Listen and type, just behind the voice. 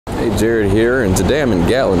Hey, Jared here, and today I'm in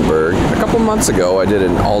Gatlinburg. A couple months ago I did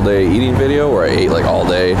an all-day eating video where I ate like all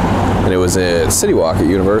day, and it was a City Walk at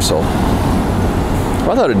Universal.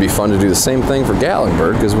 Well, I thought it'd be fun to do the same thing for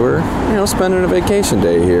Gatlinburg because we're, spending a vacation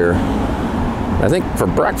day here. I think for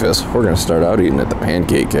breakfast we're gonna start out eating at the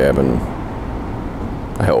Pancake Cabin.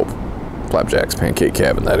 I hope. Flapjack's Pancake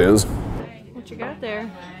Cabin, that is. What you got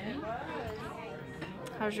there?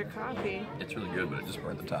 How's your coffee? It's really good, but it just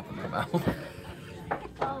burned the top of my mouth.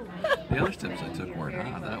 The other tips I took weren't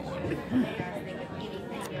hot, that one.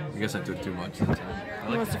 I guess I took too much that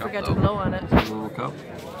time. You must have forgot to blow on it. A little cup.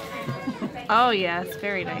 Oh yes,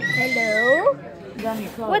 very nice. Hello?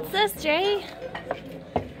 What's this, Jay?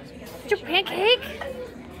 Your pancake?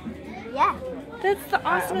 Yeah. That's the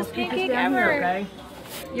awesomest pancake ever. Okay.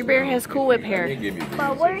 Your bear has Cool Whip hair.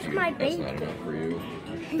 But where's my bacon?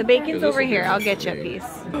 The bacon's over here. I'll get you a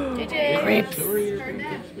piece. Grapes.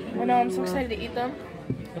 I know, I'm so excited to eat them.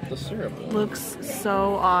 The syrup. Looks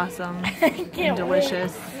so awesome and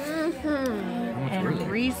delicious. And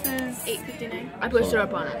Reese's. $8.59. I put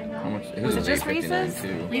syrup on it. How much? Was it just Reese's?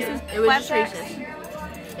 Reese's. It was just Reese's.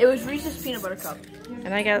 It was Reese's peanut butter cup.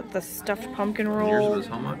 And I got the stuffed pumpkin roll. Yours was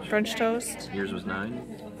how much? French toast. Yours was 9,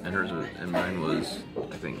 and hers was, and mine was,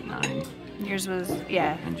 I think, 9. Yours was,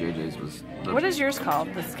 yeah. And JJ's was. What is yours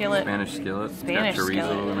called? The skillet. Spanish skillet. Spanish got chorizo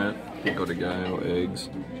skillet. in it, pico de gallo, eggs,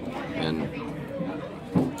 and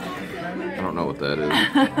I don't know what that is.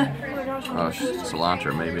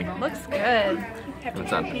 Cilantro maybe. Looks good.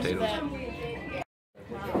 It's on potatoes.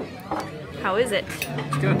 How is it?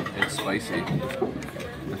 It's good. It's spicy.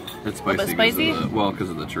 It's spicy. bit spicy? Because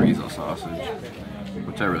of the chorizo sausage,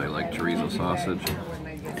 which I really like chorizo sausage.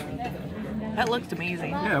 That looked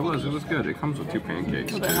amazing. Yeah, it was. It was good. It comes with 2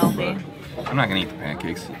 pancakes. A little bit too, healthy. but I'm not gonna eat the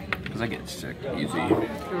pancakes because I get sick easy.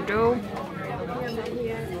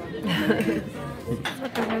 That's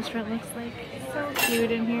what the restaurant looks like. So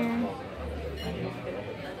cute in here.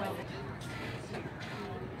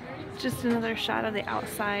 Just another shot of the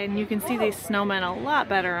outside, and you can see these snowmen a lot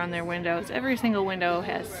better on their windows. Every single window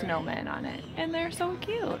has snowmen on it, and they're so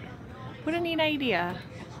cute. What a neat idea.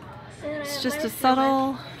 It's just a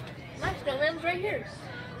subtle... My snowman's right here.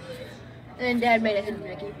 And then Dad made a hidden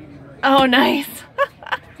Mickey. Oh, nice.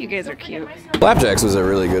 You guys are cute. Flapjack's was a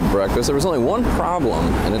really good breakfast. There was only one problem,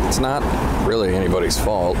 and it's not really anybody's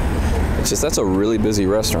fault. It's just that's a really busy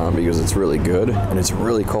restaurant because it's really good and it's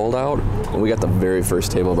really cold out, and we got the very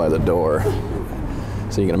first table by the door.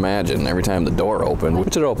 So you can imagine every time the door opened,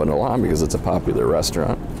 which it opened a lot because it's a popular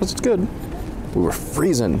restaurant, because it's good. We were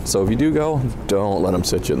freezing, so if you do go, don't let them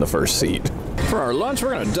sit you in the first seat. For our lunch,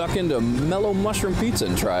 we're gonna duck into Mellow Mushroom Pizza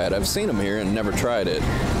and try it. I've seen them here and never tried it.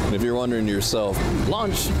 And if you're wondering to yourself,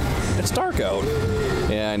 lunch? It's dark out.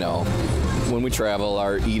 Yeah, I know. When we travel,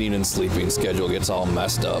 our eating and sleeping schedule gets all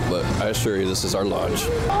messed up, but I assure you this is our lunch.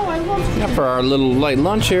 Yeah, for our little light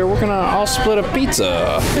lunch here, we're gonna all split a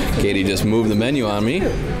pizza. Katie just moved the menu on me.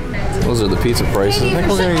 Those are the pizza prices. I think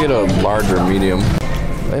we're gonna get a large or medium.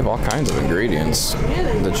 They have all kinds of ingredients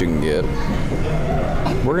that you can get.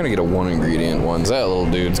 We're gonna get a 1 ingredient one. That little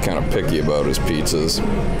dude's kind of picky about his pizzas.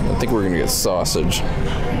 I think we're gonna get sausage.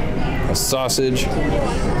 A sausage,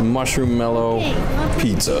 mushroom mellow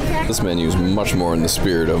pizza. This menu is much more in the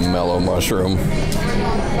spirit of mellow mushroom.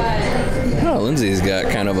 Oh, Lindsay's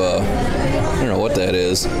got kind of a, I don't know what that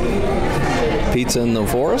is. Pizza in the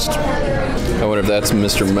forest? I wonder if that's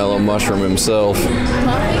Mr. Mellow Mushroom himself.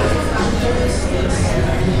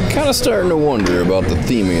 Kind of starting to wonder about the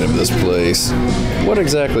theming of this place. What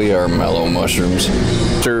exactly are mellow mushrooms?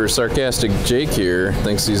 Mr. Sarcastic Jake here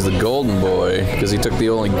thinks he's the golden boy because he took the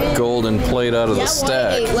only golden plate out of the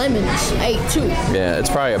stack. I ate lemons. I ate 2. Yeah, it's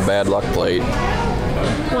probably a bad luck plate.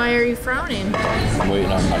 Why are you frowning? I'm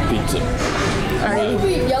waiting on my pizza. Are you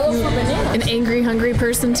Yellow for bananas. an angry, hungry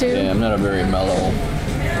person too? Yeah, I'm not a very mellow.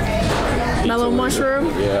 Mellow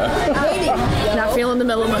mushroom? Yeah. Not feeling the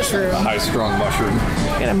mellow mushroom. High-strung mushroom.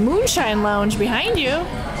 Got a moonshine lounge behind you.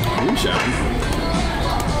 Moonshine.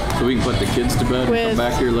 So we can put the kids to bed and come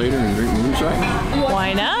back here later and drink moonshine?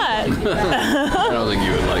 Why not? I don't think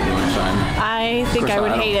you would like moonshine. I think I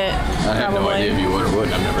would hate it. I have no idea if you would or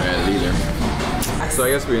wouldn't. I've never had it either. So I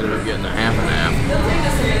guess we ended up getting a half and half.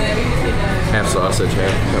 Half sausage,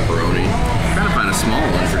 half pepperoni. I'm trying to find a small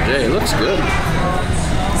one for Jay. It looks good.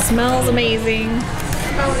 Smells amazing.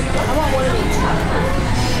 I want 1 of each.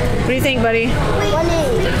 What do you think, buddy? 1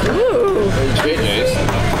 each. Ooh. JJ's.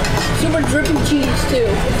 Super dripping cheese too.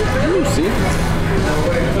 Ooh, see?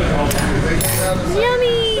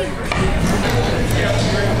 Yummy!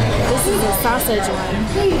 This is the sausage one.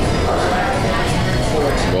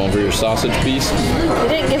 Going for your sausage piece? They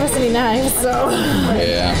didn't give us any knives, so.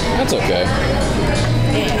 Yeah. That's okay.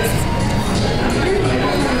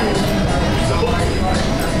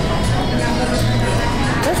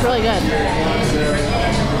 That's really good.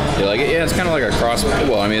 You like it? Yeah, it's kind of like a cross.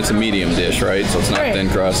 Well, I mean, it's a medium dish, right? So it's not thin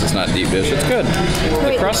crust. It's not deep dish. It's good.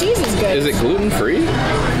 Wait, the crust, the cheese is good. Is it gluten free?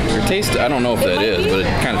 Or taste? I don't know if that is, but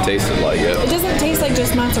it kind of tasted like it. It doesn't taste like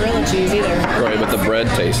just mozzarella cheese either. Right, but the bread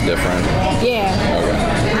tastes different. Yeah.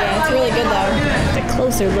 Okay. Yeah, it's really good though. A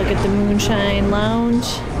closer look at the Moonshine Lounge.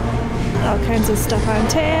 All kinds of stuff on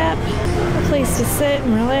tap. A place to sit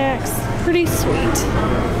and relax. Pretty sweet.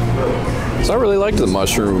 So I really liked the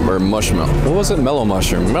mushroom, or mushroom, what was it? Mellow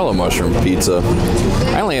mushroom pizza.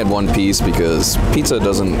 I only had one piece because pizza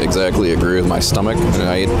doesn't exactly agree with my stomach. And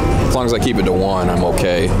as long as I keep it to one, I'm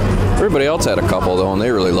okay. Everybody else had a couple though, and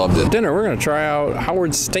they really loved it. Dinner, we're gonna try out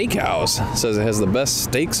Howard's Steakhouse. It says it has the best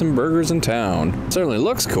steaks and burgers in town. It certainly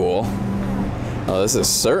looks cool. Oh, this is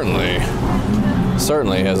certainly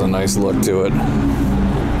has a nice look to it.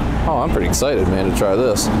 Oh, I'm pretty excited, man, to try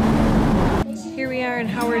this. Here we are in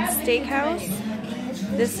Howard's Steakhouse.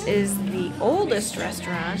 This is the oldest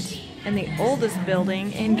restaurant and the oldest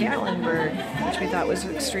building in Gatlinburg, which we thought was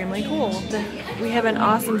extremely cool. We have an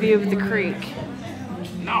awesome view of the creek,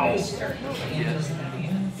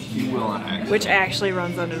 which actually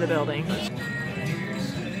runs under the building.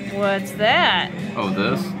 What's that? Oh,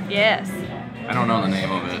 this? Yes. I don't know the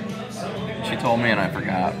name of it. She told me and I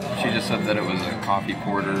forgot. She just said that it was a coffee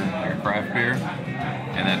porter, like a craft beer.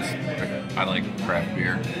 And I like craft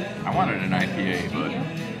beer. I wanted an IPA, but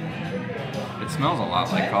it smells a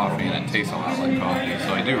lot like coffee and it tastes a lot like coffee,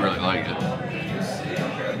 so I do really like it.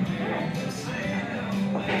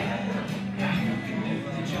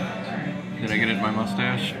 Did I get it in my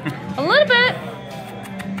mustache? A little bit.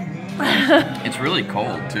 It's really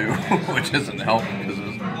cold too, which doesn't help because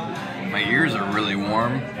my ears are really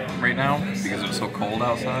warm right now because it's so cold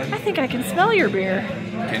outside. I think I can smell your beer.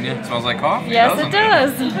 Can you? It smells like coffee. Yes, it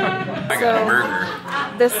does. I got a burger.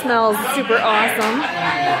 This smells super awesome.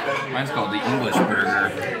 Mine's called the English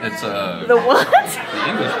burger. It's a... The what? The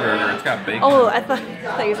English burger. It's got bacon. Oh, I thought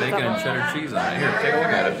you said bacon and cheddar cheese on it. Here, take a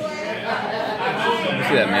look at it. Let's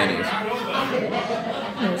see that mayonnaise.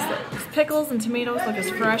 These pickles and tomatoes look as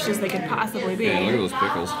fresh as they could possibly be. Yeah, look at those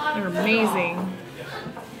pickles. They're amazing.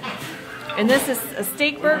 And this is a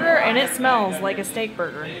steak burger, and it smells like a steak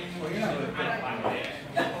burger.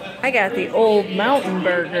 I got the Old Mountain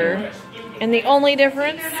Burger, and the only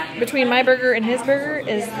difference between my burger and his burger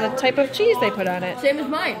is the type of cheese they put on it. Same as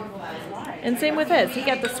mine. And same with his. He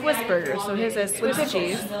got the Swiss burger, so his has Swiss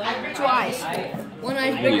cheese. Twice. One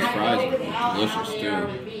ice These burger. fries are delicious too.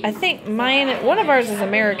 I think one of ours is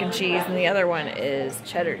American cheese, and the other one is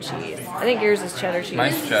cheddar cheese. I think yours is cheddar cheese.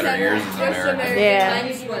 Mine's cheddar, yours is American. Yeah.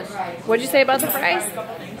 Mine's Swiss. What'd you say about the fries?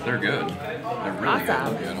 They're good. They're really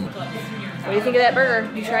Awesome. good. Look at them. What do you think of that burger?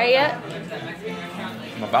 You try it yet?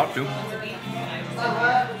 I'm about to.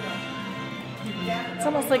 It's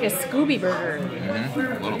almost like a Scooby burger.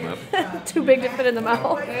 A little bit. Too big to fit in the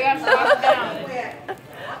mouth. Nice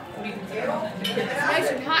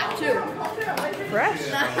and hot too. Fresh.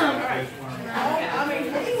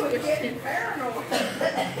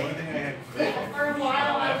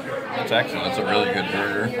 It's excellent. It's a really good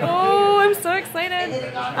burger. Oh, I'm so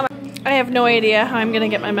excited. I have no idea how I'm going to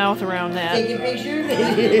get my mouth around that.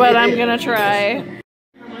 But I'm going to try.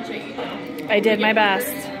 I did my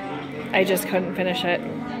best. I just couldn't finish it.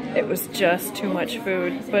 It was just too much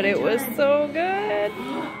food, but it was so good.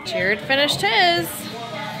 Jared finished his.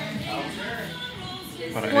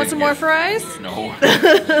 Want some more fries? No. I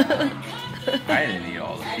didn't eat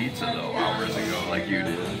all the pizza though hours ago like you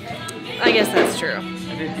did. I guess that's true.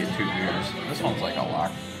 I did get 2 beers. This one's like a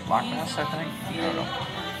Loch Ness, I think. I don't know.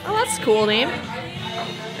 Oh, that's a cool name.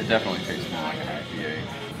 It definitely tastes more like an IPA.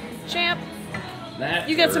 Champ,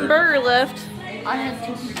 you got some burger left. I had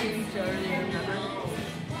 2 pieces of pizza earlier, remember?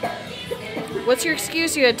 What's your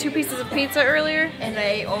excuse? You had 2 pieces of pizza earlier? And I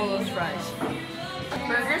ate all those fries.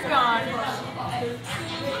 Burger's gone.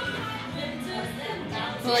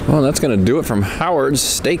 Well, that's going to do it from Howard's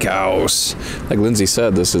Steakhouse. Like Lindsay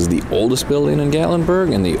said, this is the oldest building in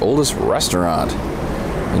Gatlinburg and the oldest restaurant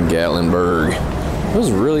in Gatlinburg. It was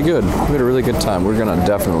really good. We had a really good time. We're going to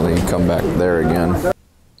definitely come back there again.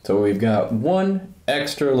 So we've got one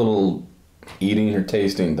extra little eating or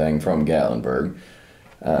tasting thing from Gatlinburg.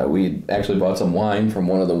 We actually bought some wine from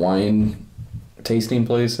one of the wine tasting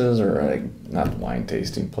places, or not wine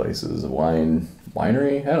tasting places,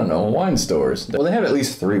 winery? I don't know, wine stores. Well, they have at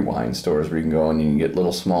least 3 wine stores where you can go and you can get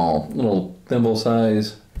little thimble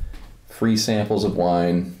size, free samples of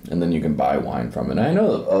wine, and then you can buy wine from it. And I know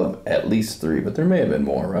of at least 3, but there may have been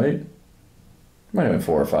more, right? Might have been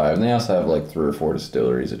 4 or 5. And they also have like 3 or 4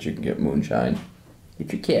 distilleries that you can get moonshine.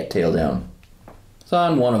 Get your cattail down. So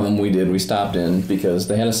on one of them we stopped in because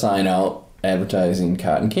they had a sign out advertising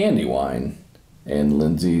cotton candy wine. And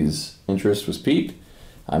Lindsay's interest was piqued.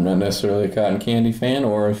 I'm not necessarily a cotton candy fan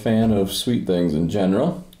or a fan of sweet things in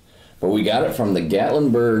general. But we got it from the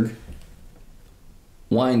Gatlinburg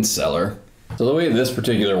Wine Cellar. So the way this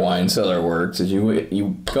particular wine cellar works is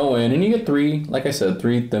you go in and you get 3, like I said,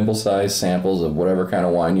 3 thimble-sized samples of whatever kind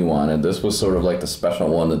of wine you wanted. This was sort of like the special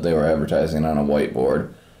one that they were advertising on a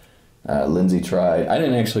whiteboard. Lindsay tried. I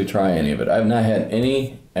didn't actually try any of it. I've not had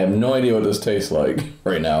any. I have no idea what this tastes like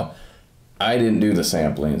right now. I didn't do the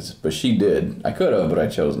samplings, but she did. I could have, but I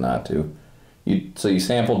chose not to. So you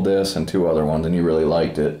sampled this and 2 other ones, and you really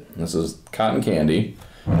liked it. This is cotton candy.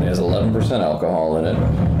 It has 11% alcohol in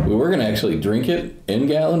it. We were going to actually drink it in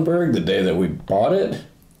Gatlinburg the day that we bought it,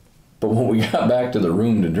 but when we got back to the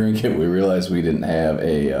room to drink it, we realized we didn't have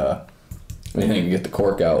anything to get the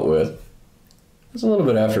cork out with. It's a little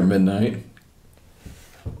bit after midnight.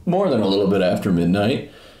 More than a little bit after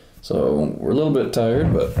midnight. So we're a little bit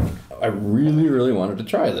tired, but I really, really wanted to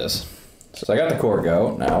try this. So I got the cork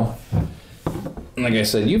out now. And like I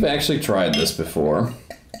said, you've actually tried this before.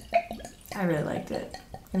 I really liked it.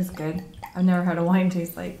 It was good. I've never had a wine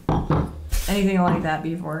taste like anything like that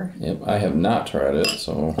before. Yep, I have not tried it,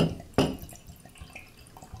 so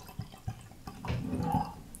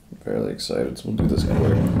fairly excited. So we'll do this quick.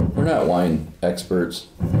 We're not wine experts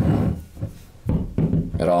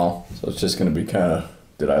at all, so it's just going to be kind of,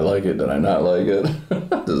 did I like it? Did I not like it?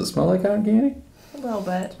 Does it smell like cotton candy? A little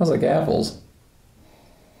bit. It smells like apples.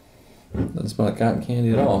 Doesn't smell like cotton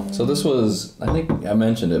candy at all. So this was, I think I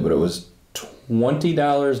mentioned it, but it was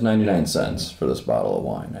 $20.99 for this bottle of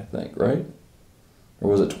wine, I think, right? Or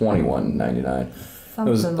was it $21.99? It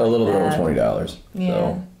was a little bit over $20. Yeah.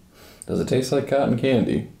 So, does it taste like cotton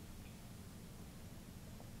candy?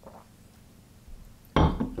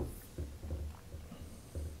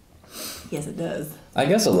 Yes, it does. I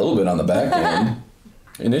guess a little bit on the back end.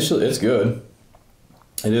 Initially, it's good.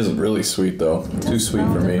 It is really sweet, though. Too sweet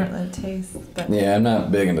for me. It tastes, but Yeah, I'm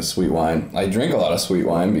not big into sweet wine. I drink a lot of sweet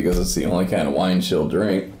wine because it's the only kind of wine she'll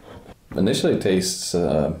drink. Initially, it tastes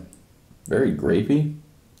very grapey,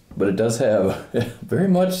 but it does have, very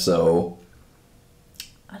much so.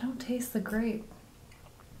 I don't taste the grape.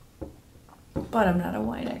 But I'm not a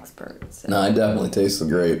wine expert. So. No, I definitely taste the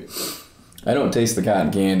grape. I don't taste the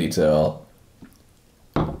cotton candy till,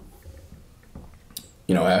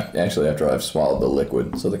 actually after I've swallowed the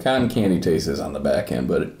liquid. So the cotton candy taste is on the back end,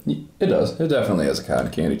 but it does. It definitely has a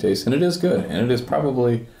cotton candy taste, and it is good. And it is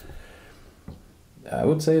probably, I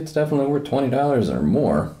would say it's definitely worth $20 or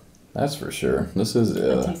more. That's for sure. This is...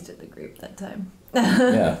 I tasted the grape that time.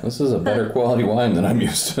 Yeah, this is a better quality wine than I'm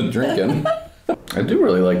used to drinking. I do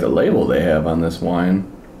really like the label they have on this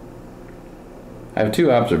wine. I have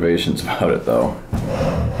 2 observations about it, though.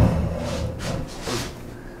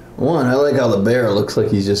 One, I like how the bear looks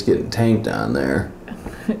like he's just getting tanked on there.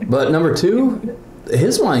 But number 2,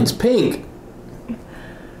 his wine's pink.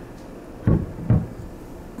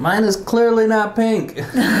 Mine is clearly not pink.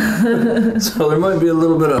 So there might be a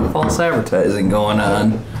little bit of false advertising going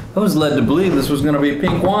on. I was led to believe this was going to be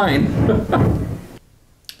pink wine.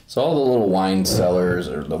 So all the little wine cellars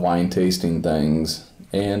or the wine tasting things,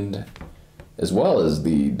 and as well as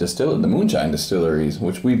the moonshine distilleries,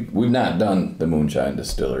 which we've not done the moonshine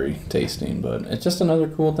distillery tasting, but it's just another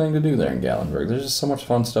cool thing to do there in Gatlinburg. There's just so much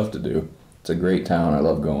fun stuff to do. It's a great town. I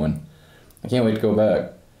love going. I can't wait to go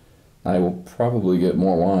back. I will probably get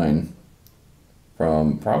more wine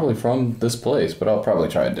from this place, but I'll probably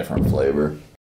try a different flavor.